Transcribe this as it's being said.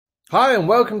Hi and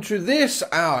welcome to this,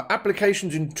 our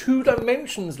applications in 2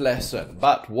 dimensions lesson.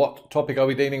 But what topic are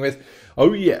we dealing with?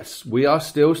 Oh yes, we are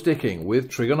still sticking with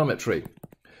trigonometry.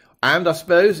 And I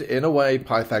suppose, in a way,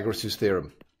 Pythagoras'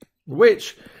 theorem,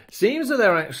 which seems that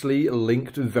they're actually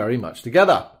linked very much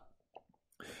together.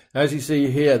 As you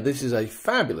see here, this is a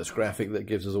fabulous graphic that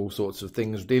gives us all sorts of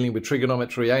things dealing with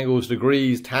trigonometry, angles,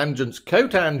 degrees, tangents,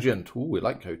 cotangent. Ooh, we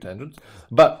like cotangents,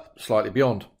 but slightly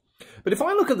beyond. But if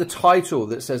I look at the title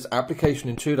that says application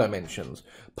in 2 dimensions,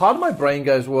 part of my brain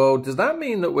goes, well, does that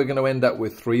mean that we're going to end up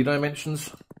with 3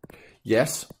 dimensions?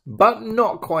 Yes, but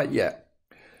not quite yet.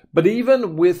 But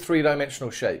even with 3-dimensional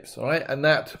shapes, all right, and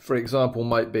that, for example,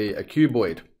 might be a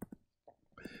cuboid,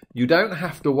 you don't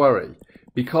have to worry,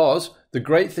 because the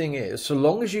great thing is, so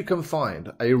long as you can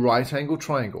find a right-angled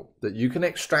triangle that you can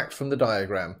extract from the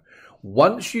diagram,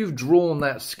 once you've drawn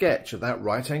that sketch of that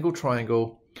right-angled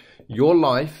triangle, your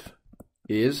life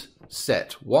is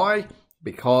set. Why?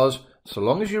 Because so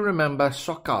long as you remember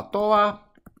Sokatoa,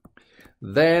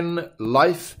 then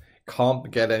life can't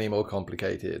get any more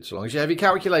complicated. So long as you have your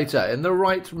calculator in the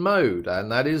right mode,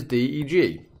 and that is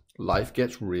DEG, life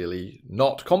gets really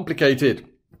not complicated.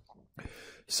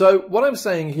 So what I'm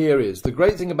saying here is the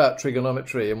great thing about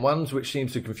trigonometry, and ones which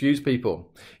seems to confuse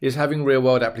people, is having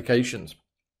real-world applications.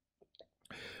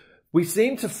 We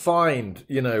seem to find,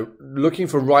 looking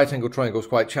for right-angled triangles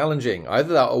quite challenging.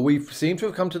 Either that, or we seem to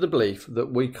have come to the belief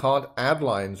that we can't add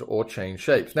lines or change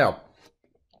shapes. Now,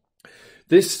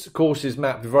 this course is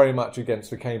mapped very much against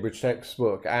the Cambridge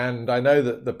textbook, and I know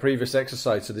that the previous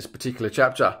exercise to this particular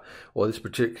chapter, or this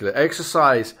particular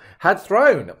exercise, had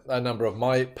thrown a number of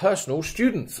my personal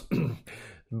students.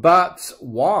 But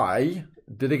why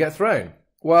did it get thrown?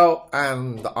 Well,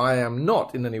 and I am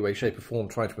not in any way, shape or form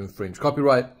trying to infringe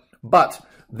copyright, but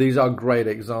these are great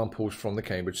examples from the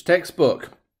Cambridge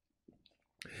textbook.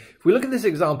 If we look at this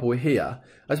example here,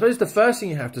 I suppose the first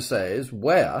thing you have to say is,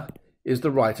 where is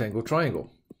the right-angled triangle?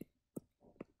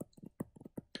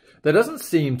 There doesn't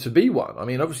seem to be one. I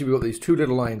mean, obviously we've got these 2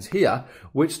 little lines here,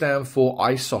 which stand for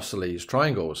isosceles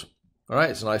triangles. All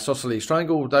right, it's an isosceles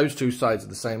triangle. Those 2 sides are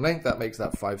the same length. That makes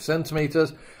that 5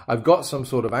 centimeters. I've got some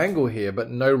sort of angle here,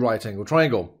 but no right-angled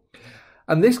triangle.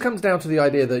 And this comes down to the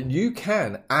idea that you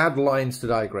can add lines to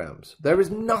diagrams. There is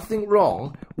nothing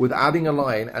wrong with adding a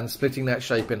line and splitting that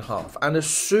shape in half. And as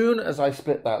soon as I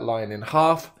split that line in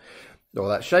half, or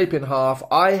that shape in half,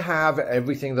 I have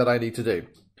everything that I need to do.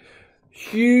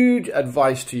 Huge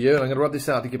advice to you, and I'm going to rub this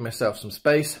out to give myself some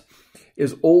space,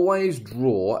 is always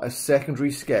draw a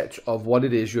secondary sketch of what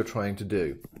it is you're trying to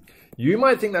do. You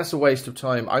might think that's a waste of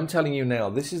time. I'm telling you now,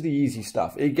 this is the easy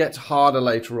stuff. It gets harder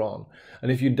later on.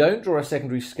 And if you don't draw a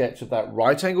secondary sketch of that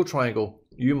right-angled triangle,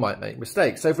 you might make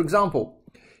mistakes. So for example,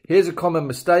 here's a common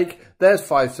mistake. There's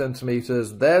 5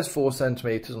 centimeters, there's 4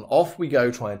 centimeters, and off we go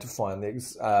trying to find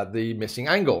the missing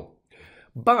angle.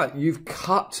 But you've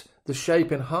cut the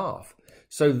shape in half.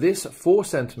 So this 4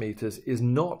 centimeters is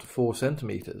not 4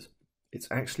 centimeters. It's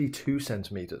actually 2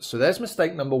 centimeters. So there's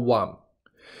mistake number 1.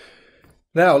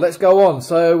 Now, let's go on.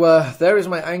 So there is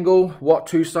my angle. What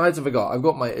 2 sides have I got? I've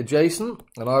got my adjacent,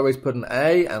 and I always put an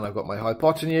A, and I've got my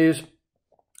hypotenuse.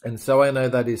 And so I know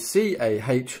that is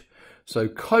CAH. So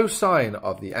cosine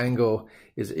of the angle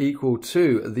is equal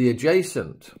to the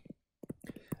adjacent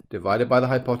divided by the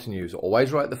hypotenuse.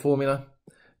 Always write the formula.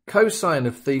 Cosine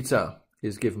of theta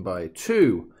is given by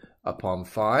 2 upon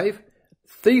 5.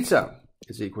 Theta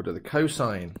is equal to the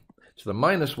cosine to the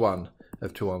minus 1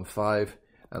 of 2 on 5.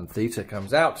 And theta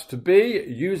comes out to be,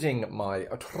 using my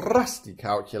trusty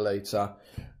calculator,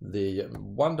 the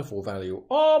wonderful value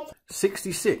of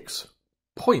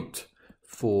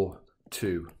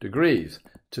 66.42 degrees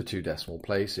to 2 decimal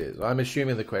places. I'm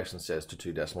assuming the question says to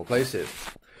 2 decimal places.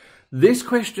 This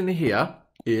question here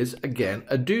is, again,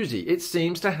 a doozy. It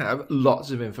seems to have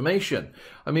lots of information.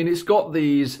 I mean, it's got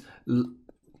these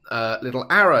little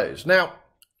arrows. Now,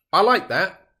 I like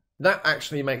that. That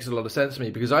actually makes a lot of sense to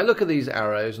me, because I look at these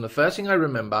arrows and the first thing I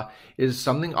remember is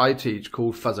something I teach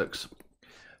called physics.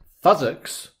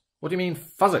 Physics? What do you mean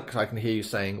physics? I can hear you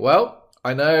saying. Well,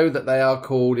 I know that they are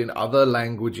called in other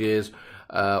languages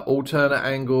alternate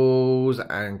angles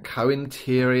and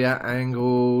co-interior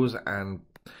angles and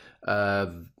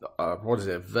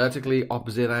vertically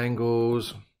opposite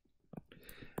angles.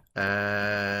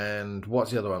 And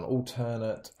what's the other one?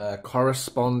 Alternate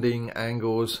corresponding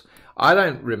angles. I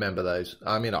don't remember those.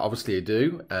 I mean, obviously I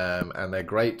do, and they're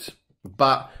great,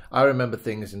 but I remember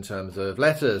things in terms of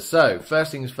letters. So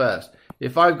first things first,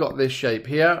 if I've got this shape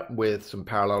here with some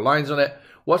parallel lines on it,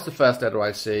 what's the first letter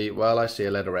I see? Well, I see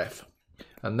a letter F.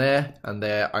 And there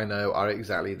I know are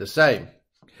exactly the same.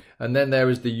 And then there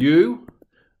is the U,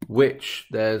 which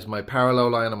there's my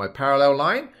parallel line and my parallel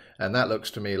line, and that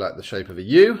looks to me like the shape of a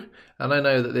U. And I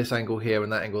know that this angle here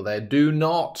and that angle there do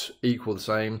not equal the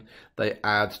same. They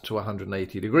add to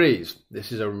 180 degrees.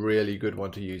 This is a really good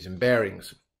one to use in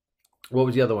bearings. What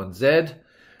was the other one? Z.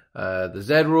 The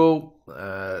Z rule.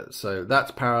 So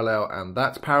that's parallel and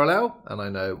that's parallel. And I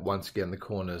know, once again, the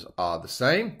corners are the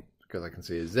same because I can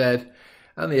see a Z.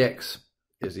 And the X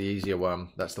is the easier one.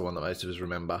 That's the one that most of us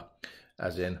remember,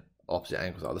 as in opposite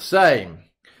angles are the same.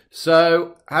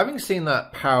 So having seen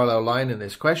that parallel line in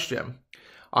this question,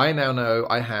 I now know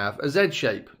I have a Z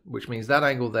shape, which means that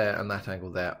angle there and that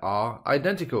angle there are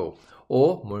identical.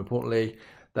 Or, more importantly,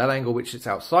 that angle which sits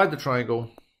outside the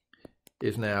triangle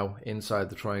is now inside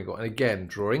the triangle. And again,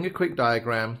 drawing a quick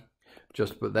diagram,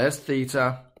 but there's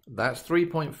theta, that's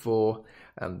 3.4,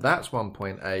 and that's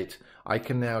 1.8. I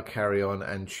can now carry on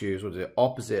and choose, what is it,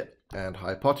 opposite and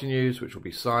hypotenuse, which will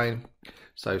be sine.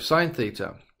 So sine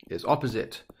theta is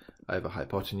opposite over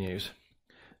hypotenuse.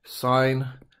 Sine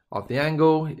of the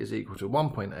angle is equal to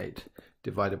 1.8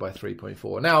 divided by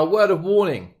 3.4. Now, a word of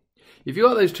warning. If you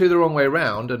got those two the wrong way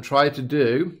around and try to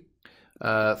do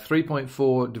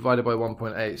 3.4 divided by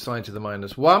 1.8 sine to the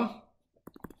minus 1,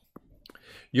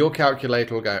 your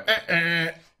calculator will go,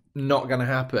 not going to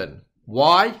happen.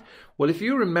 Why? Well, if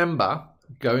you remember,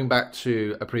 going back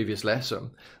to a previous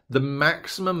lesson, the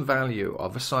maximum value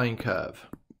of a sine curve,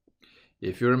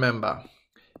 if you remember,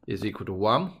 is equal to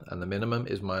 1, and the minimum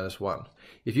is minus 1.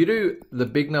 If you do the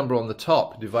big number on the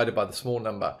top divided by the small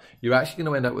number, you're actually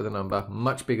going to end up with a number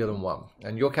much bigger than 1.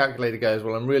 And your calculator goes,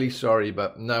 well, I'm really sorry,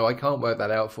 but no, I can't work that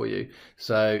out for you.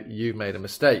 So you've made a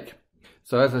mistake.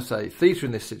 So as I say, theta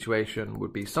in this situation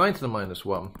would be sine to the minus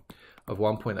 1 of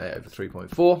 1.8 over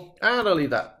 3.4. And I'll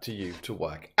leave that to you to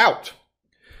work out.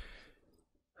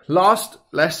 Last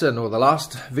lesson, or the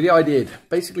last video I did,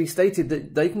 basically stated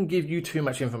that they can give you too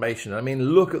much information. I mean,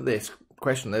 look at this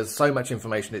question. There's so much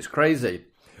information, it's crazy.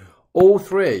 All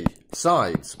three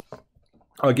sides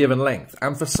are given length,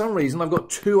 and for some reason I've got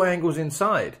two angles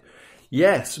inside.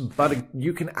 Yes, but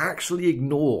you can actually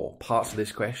ignore parts of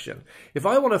this question. If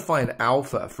I want to find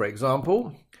alpha, for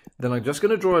example, then I'm just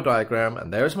going to draw a diagram,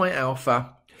 and there's my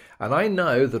alpha, and I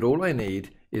know that all I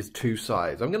need is two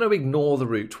sides. I'm going to ignore the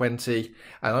root 20,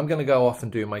 and I'm going to go off and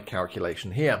do my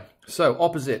calculation here. So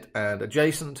opposite and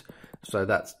adjacent, so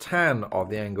that's tan of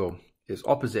the angle is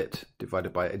opposite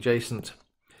divided by adjacent.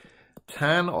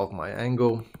 Tan of my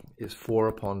angle is 4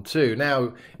 upon 2.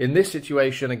 Now, in this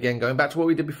situation, again, going back to what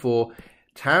we did before,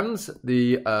 tan is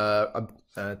the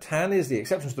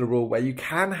exception to the rule where you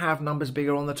can have numbers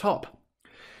bigger on the top.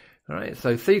 All right,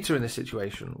 so theta in this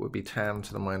situation would be tan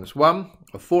to the minus 1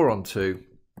 of 4 on 2.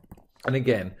 And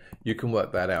again, you can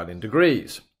work that out in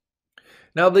degrees.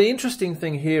 Now, the interesting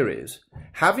thing here is,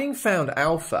 having found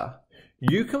alpha,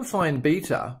 you can find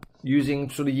beta using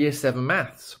sort of year 7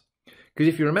 maths.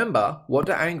 Because if you remember, what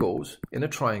do angles in a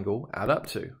triangle add up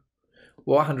to?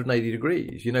 Well, 180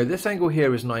 degrees. You know, this angle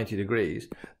here is 90 degrees.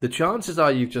 The chances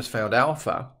are you've just found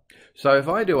alpha. So if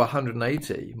I do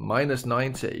 180 minus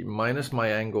 90 minus my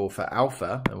angle for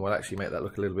alpha, and we'll actually make that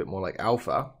look a little bit more like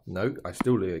alpha. No, I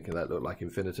still make that look like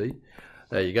infinity.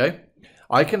 There you go.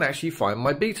 I can actually find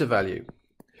my beta value.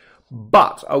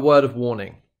 But a word of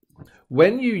warning.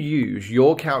 When you use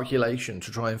your calculation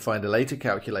to try and find a later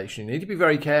calculation, you need to be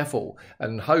very careful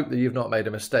and hope that you've not made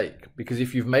a mistake. Because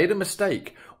if you've made a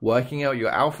mistake working out your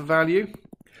alpha value,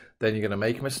 then you're going to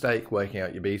make a mistake working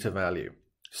out your beta value.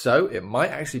 So it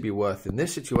might actually be worth, in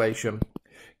this situation,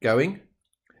 drawing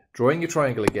your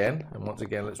triangle again. And once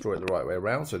again, let's draw it the right way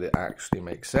around so that it actually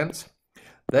makes sense.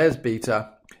 There's beta,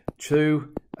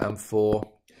 2 and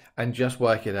 4, and just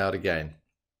work it out again.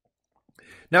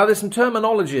 Now, there's some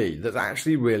terminology that's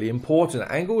actually really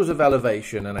important. Angles of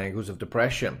elevation and angles of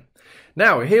depression.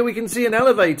 Now, here we can see an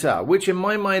elevator, which in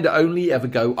my mind only ever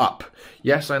go up.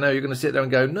 Yes, I know you're going to sit there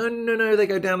and go, no, no, no, they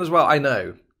go down as well. I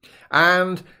know.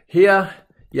 And here,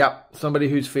 yep, somebody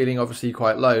who's feeling obviously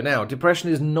quite low. Now, depression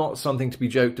is not something to be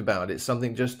joked about. It's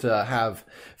something just to have,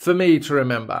 for me, to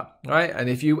remember, right? And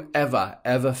if you ever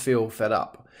feel fed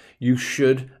up, you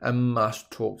should and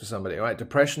must talk to somebody, right?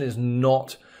 Depression is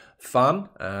not fun,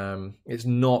 it's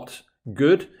not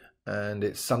good, and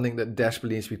it's something that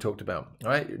desperately needs to be talked about,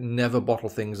 right? Never bottle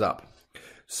things up.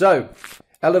 So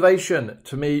elevation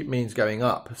to me means going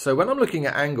up. So when I'm looking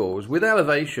at angles with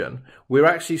elevation, we're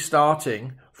actually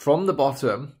starting from the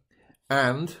bottom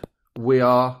and we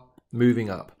are moving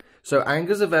up. So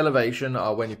angles of elevation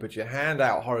are when you put your hand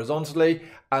out horizontally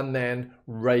and then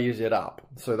raise it up.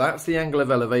 So that's the angle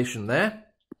of elevation there.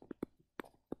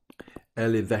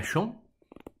 Elevation.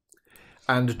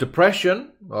 And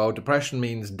depression, well, depression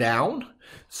means down.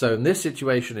 So in this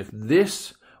situation, if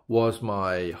this was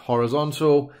my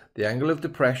horizontal, the angle of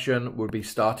depression would be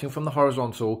starting from the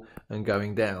horizontal and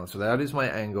going down. So that is my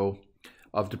angle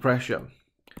of depression.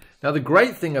 Now, the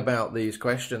great thing about these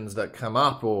questions that come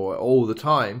up all the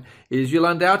time is you'll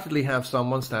undoubtedly have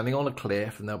someone standing on a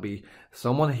cliff, and there'll be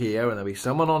someone here and there'll be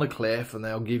someone on a cliff, and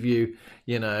they'll give you,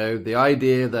 you know, the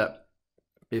idea that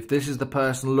if this is the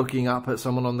person looking up at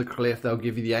someone on the cliff, they'll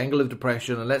give you the angle of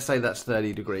depression, and let's say that's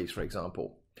 30 degrees, for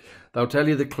example. They'll tell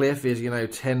you the cliff is, you know,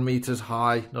 10 meters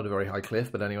high, not a very high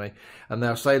cliff, but anyway, and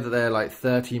they'll say that they're like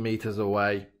 30 meters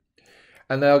away.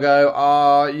 And they'll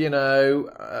go, you know,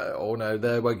 or no,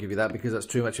 they won't give you that because that's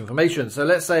too much information. So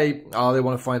let's say, they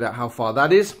want to find out how far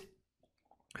that is.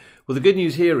 Well, the good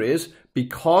news here is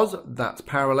because that's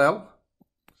parallel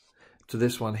to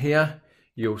this one here,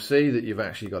 you'll see that you've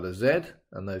actually got a Z,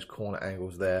 and those corner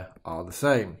angles there are the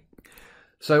same.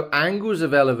 So angles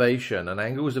of elevation and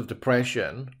angles of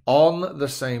depression on the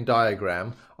same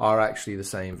diagram are actually the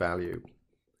same value,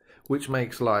 which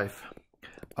makes life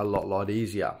a lot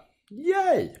easier.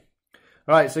 Yay!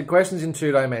 All right, so questions in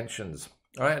 2 dimensions.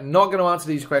 All right, I'm not going to answer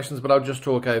these questions, but I'll just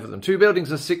talk over them. 2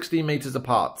 buildings are 60 meters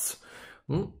apart.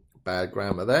 Bad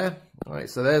grammar there. All right,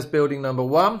 so there's building number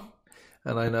 1,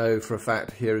 and I know for a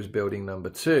fact here is building number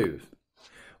 2.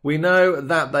 We know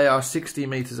that they are 60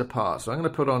 meters apart, so I'm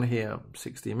going to put on here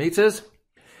 60 meters.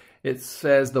 It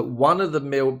says that one of the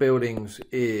buildings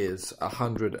is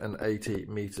 180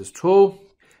 meters tall,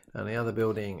 and the other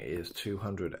building is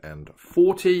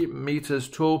 240 meters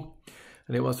tall,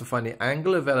 and it wants to find the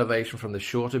angle of elevation from the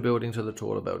shorter building to the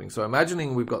taller building. So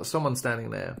imagining we've got someone standing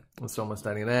there and someone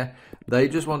standing there, they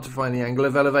just want to find the angle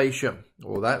of elevation.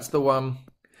 Well, that's the one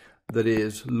that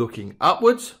is looking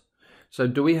upwards. So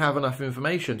do we have enough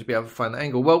information to be able to find the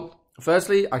angle? Well,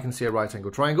 firstly, I can see a right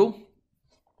angle triangle.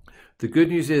 The good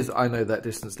news is I know that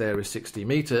distance there is 60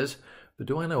 meters, but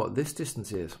do I know what this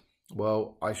distance is?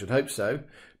 Well, I should hope so,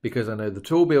 because I know the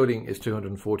tall building is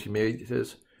 240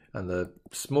 meters and the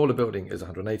smaller building is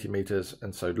 180 meters.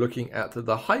 And so looking at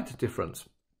the height difference,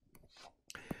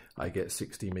 I get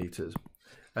 60 meters.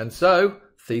 And so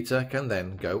theta can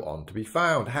then go on to be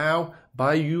found. How?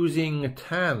 By using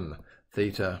tan.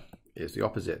 Theta is the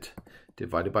opposite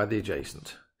divided by the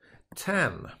adjacent.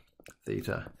 Tan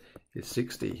theta is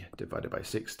 60 divided by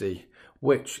 60,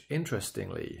 which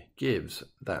interestingly gives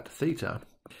that theta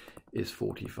is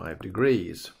 45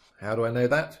 degrees. How do I know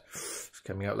that? It's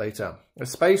coming out later. A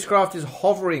spacecraft is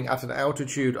hovering at an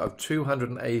altitude of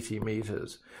 280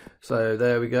 meters. So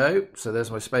there we go. So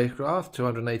there's my spacecraft,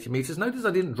 280 meters. Notice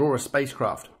I didn't draw a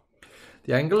spacecraft.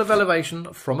 The angle of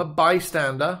elevation from a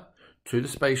bystander to the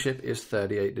spaceship is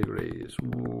 38 degrees.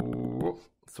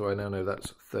 So I now know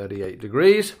that's 38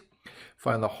 degrees.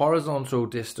 Find the horizontal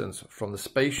distance from the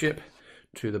spaceship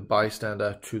to the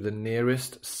bystander to the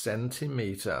nearest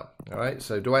centimeter. All right,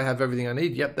 so do I have everything I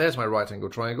need? Yep, there's my right angle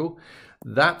triangle.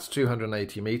 That's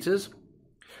 280 meters.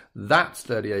 That's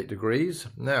 38 degrees.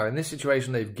 Now, in this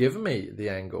situation, they've given me the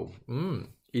angle.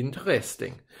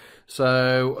 Interesting.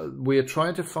 So we are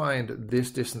trying to find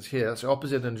this distance here. That's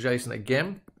opposite and adjacent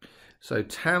again. So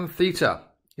tan theta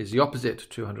is the opposite,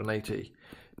 280.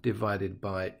 Divided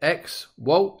by x.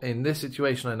 Well, in this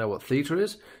situation, I know what theta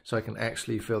is, so I can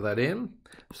actually fill that in.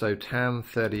 So tan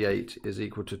 38 is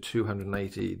equal to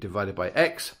 280 divided by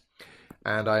x.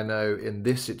 And I know in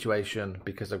this situation,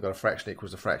 because I've got a fraction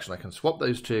equals a fraction, I can swap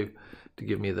those two to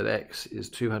give me that x is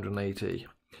 280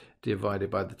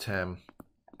 divided by the tan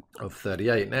of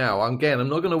 38. Now, again, I'm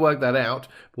not going to work that out,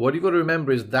 but what you've got to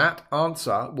remember is that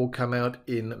answer will come out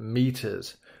in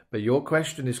meters. But your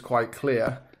question is quite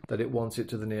clear that it wants it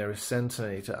to the nearest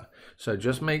centimeter. So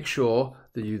just make sure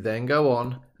that you then go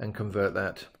on and convert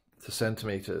that to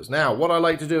centimeters. Now, what I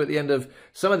like to do at the end of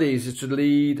some of these is to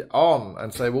lead on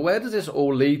and say, well, where does this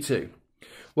all lead to?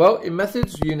 Well, in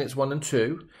methods units 1 and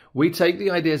 2, we take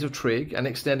the ideas of trig and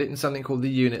extend it in something called the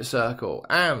unit circle.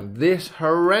 And this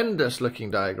horrendous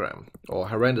looking diagram, or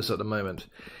horrendous at the moment,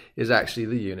 is actually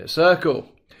the unit circle.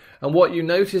 And what you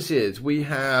notice is we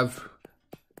have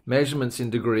measurements in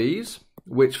degrees,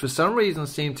 which for some reason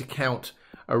seem to count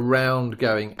around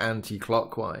going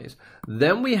anti-clockwise.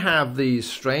 Then we have these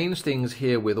strange things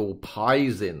here with all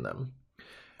pi's in them.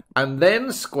 And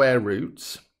then square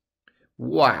roots.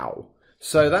 Wow.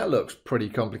 So that looks pretty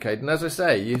complicated. And as I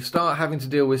say, you start having to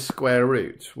deal with square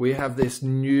roots. We have this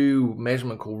new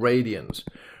measurement called radians.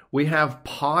 We have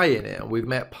pi in it, and we've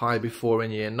met pi before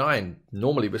in year 9,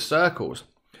 normally with circles.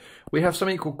 We have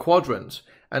something called quadrants,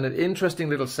 and an interesting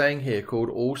little saying here called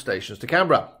all stations to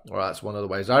Canberra. Well, that's one of the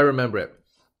ways I remember it.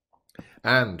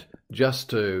 And just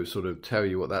to sort of tell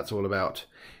you what that's all about,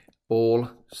 all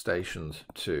stations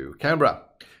to Canberra.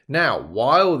 Now,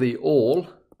 while the all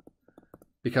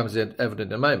becomes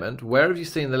evident in a moment, where have you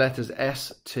seen the letters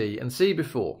S, T, and C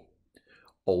before?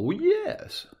 Oh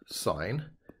yes, sine,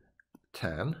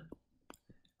 tan,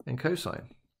 and cosine.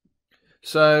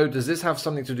 So does this have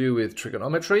something to do with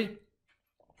trigonometry?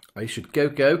 I should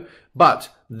go, but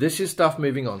this is stuff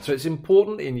moving on. So it's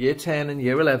important in year 10 and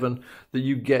year 11 that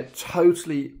you get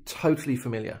totally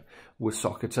familiar with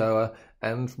SOHCAHTOA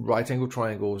and right angle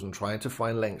triangles and trying to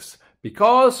find lengths,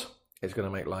 because it's going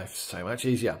to make life so much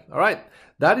easier. All right,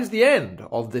 that is the end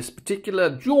of this particular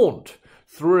jaunt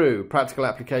through practical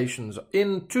applications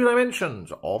in 2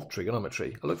 dimensions of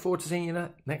trigonometry. I look forward to seeing you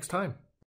next time.